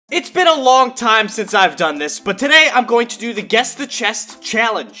It's been a long time since I've done this, but today I'm going to do the Guess the Chest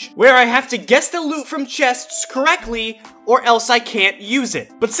challenge, where I have to guess the loot from chests correctly, or else I can't use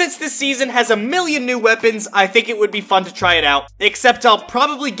it. But since this season has a million new weapons, I think it would be fun to try it out, except I'll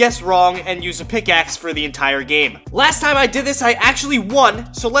probably guess wrong and use a pickaxe for the entire game. Last time I did this, I actually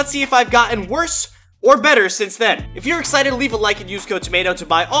won, so let's see if I've gotten worse or better since then. If you're excited, leave a like and use code TOMATO to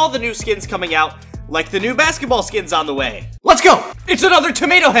buy all the new skins coming out, like the new basketball skins on the way. Let's go! It's another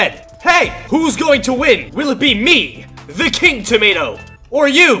tomato head! Hey, who's going to win? Will it be me, the King Tomato, or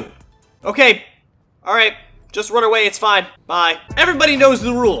you? Okay, alright, just run away, it's fine. Bye. Everybody knows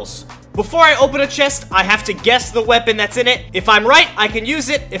the rules. Before I open a chest, I have to guess the weapon that's in it. If I'm right, I can use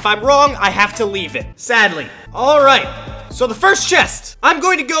it. If I'm wrong, I have to leave it. Sadly. Alright, so the first chest, I'm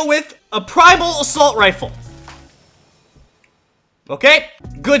going to go with a primal assault rifle. Okay,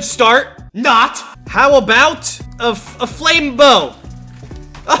 good start. Not. How about a flame bow?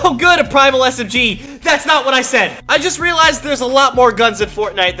 Oh good, a primal SMG. That's not what I said. I just realized there's a lot more guns in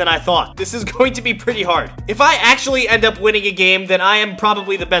Fortnite than I thought. This is going to be pretty hard. If I actually end up winning a game, then I am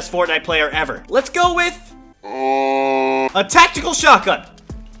probably the best Fortnite player ever. Let's go with a tactical shotgun.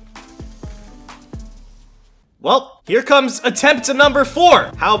 Well, here comes attempt number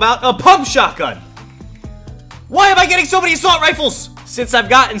 4. How about a pump shotgun? Why am I getting so many assault rifles? Since I've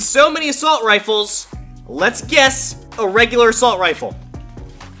gotten so many assault rifles, let's guess a regular assault rifle.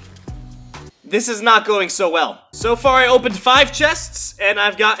 This is not going so well. So far I opened 5 chests and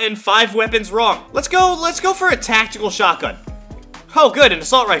I've gotten 5 weapons wrong. Let's go for a tactical shotgun. Oh good, an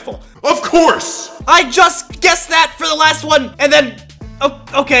assault rifle. Of course! I just guessed that for the last one and then, oh,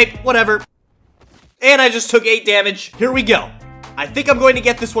 okay, whatever. And I just took 8 damage. Here we go. I think I'm going to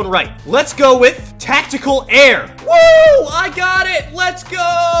get this one right. Let's go with tactical air. Woo! I got it! Let's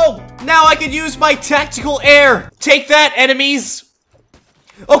go! Now I can use my tactical air. Take that, enemies.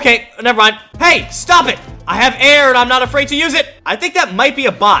 Okay, never mind. Hey, stop it! I have air and I'm not afraid to use it. I think that might be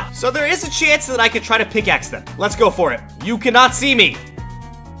a bot. So there is a chance that I could try to pickaxe them. Let's go for it. You cannot see me.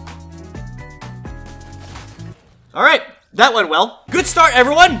 All right. That went well. Good start,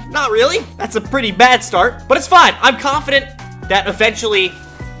 everyone. Not really. That's a pretty bad start, but it's fine. I'm confident that eventually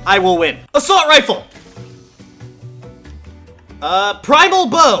I will win. Assault rifle. Primal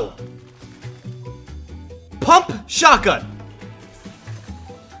bow. Pump shotgun.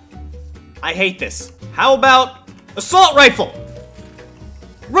 I hate this. How about assault rifle?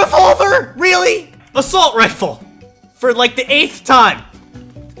 Revolver? Really? Assault rifle. For like the 8th time.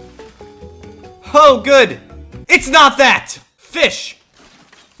 Oh, good. It's not that! Fish!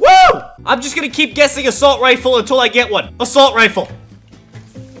 Woo! I'm just gonna keep guessing assault rifle until I get one. Assault rifle.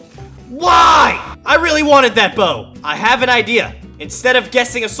 Why? I really wanted that bow. I have an idea. Instead of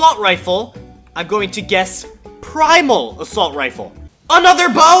guessing assault rifle, I'm going to guess primal assault rifle. Another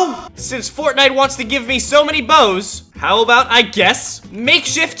bow? Since Fortnite wants to give me so many bows, how about I guess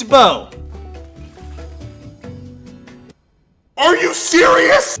makeshift bow? Are you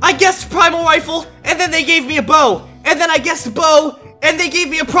serious? I guessed primal rifle, and then they gave me a bow. And then I guessed bow, and they gave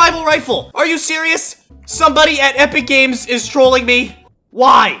me a primal rifle. Are you serious? Somebody at Epic Games is trolling me.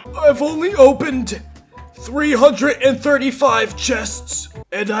 Why? I've only opened 335 chests,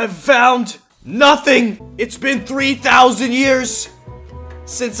 and I've found nothing. It's been 3,000 years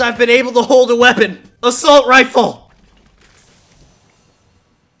since I've been able to hold a weapon. Assault rifle.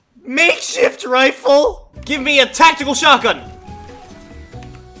 Makeshift rifle. Give me a tactical shotgun.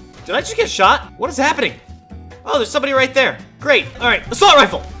 Did I just get shot? What is happening? Oh, there's somebody right there. Great. Alright, assault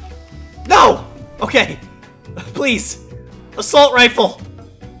rifle. No! Okay. Please. Assault rifle.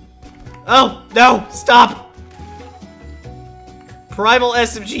 Oh, no. Stop. Primal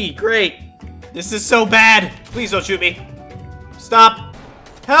SMG. Great. This is so bad. Please don't shoot me. Stop.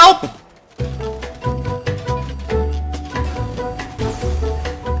 Help!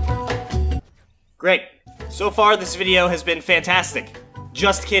 Great. So far, this video has been fantastic.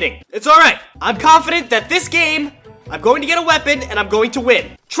 Just kidding. It's alright. I'm confident that this game, I'm going to get a weapon and I'm going to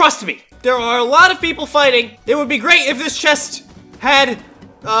win. Trust me. There are a lot of people fighting. It would be great if this chest had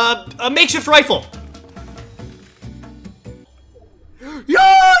a makeshift rifle.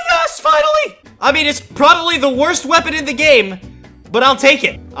 Yeah, yes, finally! I mean, it's probably the worst weapon in the game, but I'll take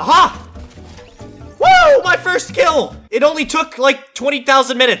it. Aha! Woo! My first kill! It only took like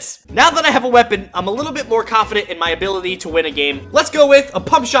 20,000 minutes. Now that I have a weapon, I'm a little bit more confident in my ability to win a game. Let's go with a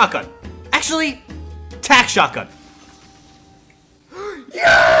pump shotgun. Actually, tac shotgun.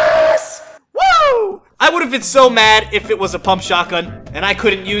 Yes! Woo! I would have been so mad if it was a pump shotgun and I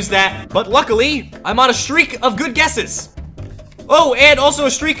couldn't use that. But luckily, I'm on a streak of good guesses. Oh, and also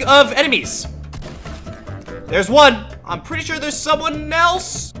a streak of enemies. There's one. I'm pretty sure there's someone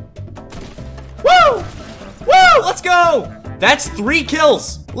else. Woo! Let's go! That's 3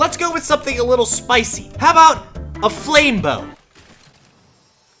 kills. Let's go with something a little spicy. How about a flame bow?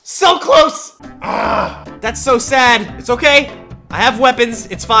 So close! Ah, that's so sad. It's okay. I have weapons.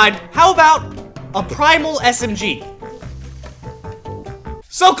 It's fine. How about a primal SMG?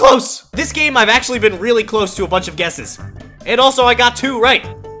 So close! This game, I've actually been really close to a bunch of guesses. And also, I got 2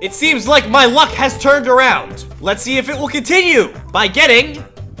 right. It seems like my luck has turned around. Let's see if it will continue by getting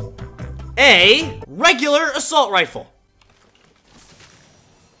a regular assault rifle.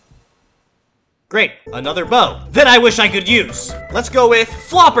 Great, another bow that I wish I could use. Let's go with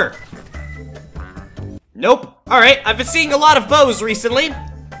flopper. Nope. All right, I've been seeing a lot of bows recently.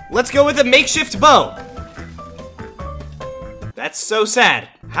 Let's go with a makeshift bow. That's so sad.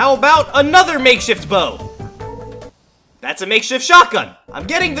 How about another makeshift bow? That's a makeshift shotgun. I'm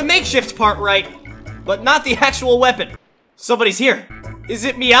getting the makeshift part right, but not the actual weapon. Somebody's here. Is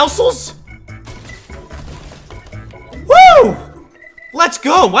it Meowscles? Woo! Let's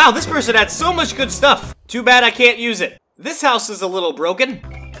go! Wow, this person had so much good stuff. Too bad I can't use it. This house is a little broken.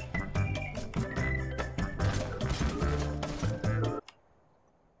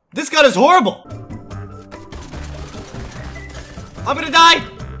 This gun is horrible. I'm gonna die.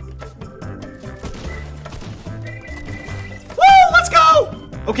 Woo! Let's go!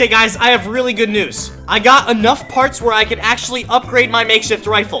 Okay, guys, I have really good news. I got enough parts where I can actually upgrade my makeshift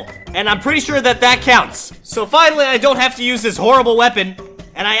rifle. And I'm pretty sure that that counts. So finally, I don't have to use this horrible weapon,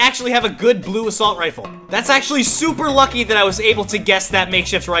 and I actually have a good blue assault rifle. That's actually super lucky that I was able to guess that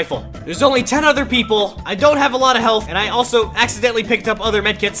makeshift rifle. There's only 10 other people, I don't have a lot of health, and I also accidentally picked up other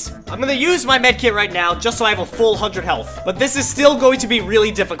medkits. I'm gonna use my medkit right now just so I have a full 100 health. But this is still going to be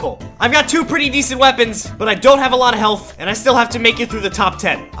really difficult. I've got 2 pretty decent weapons, but I don't have a lot of health, and I still have to make it through the top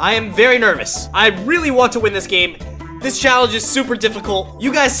 10. I am very nervous. I really want to win this game. This challenge is super difficult.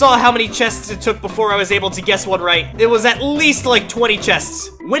 You guys saw how many chests it took before I was able to guess one right. It was at least like 20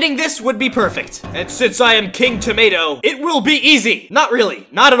 chests. Winning this would be perfect. And since I am King Tomato, it will be easy. Not really,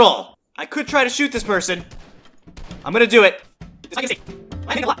 not at all. I could try to shoot this person. I'm gonna do it.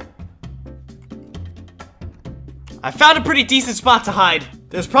 I found a pretty decent spot to hide.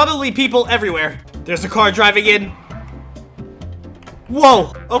 There's probably people everywhere. There's a car driving in.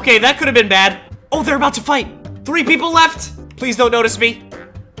 Whoa, okay, that could have been bad. Oh, they're about to fight. 3 people left. Please don't notice me.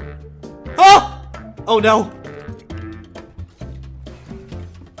 Oh! Oh no.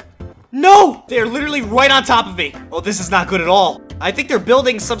 No! They are literally right on top of me. Oh, this is not good at all. I think they're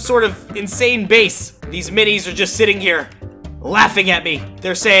building some sort of insane base. These minis are just sitting here, laughing at me.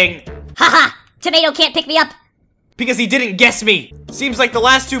 They're saying, haha, Tomato can't pick me up. Because he didn't guess me. Seems like the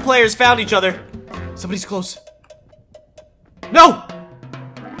last 2 players found each other. Somebody's close. No!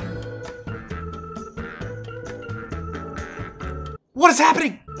 What is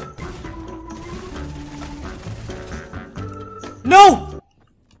happening? No!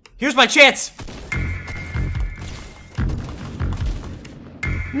 Here's my chance.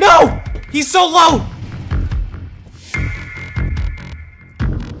 No! He's so low!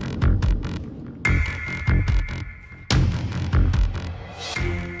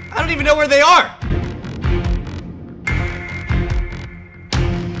 I don't even know where they are.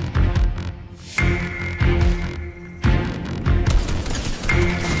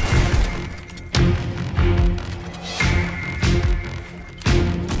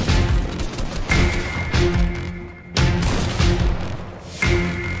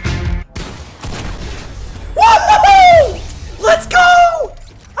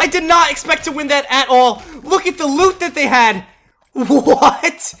 I did not expect to win that at all. Look at the loot that they had.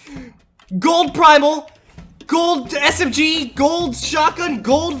 What? Gold primal, gold SMG, gold shotgun,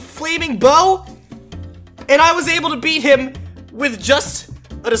 gold flaming bow? And I was able to beat him with just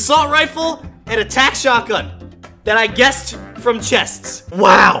an assault rifle and a tac shotgun that I guessed from chests.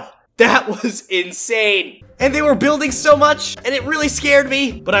 Wow, that was insane. And they were building so much, and it really scared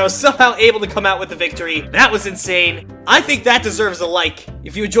me, but I was somehow able to come out with the victory. That was insane. I think that deserves a like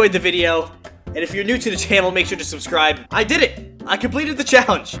if you enjoyed the video. And if you're new to the channel, make sure to subscribe. I did it. I completed the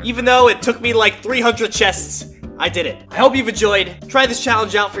challenge. Even though it took me like 300 chests, I did it. I hope you've enjoyed. Try this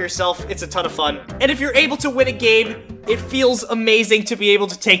challenge out for yourself. It's a ton of fun. And if you're able to win a game, it feels amazing to be able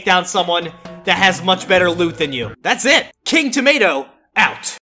to take down someone that has much better loot than you. That's it. King Tomato, out.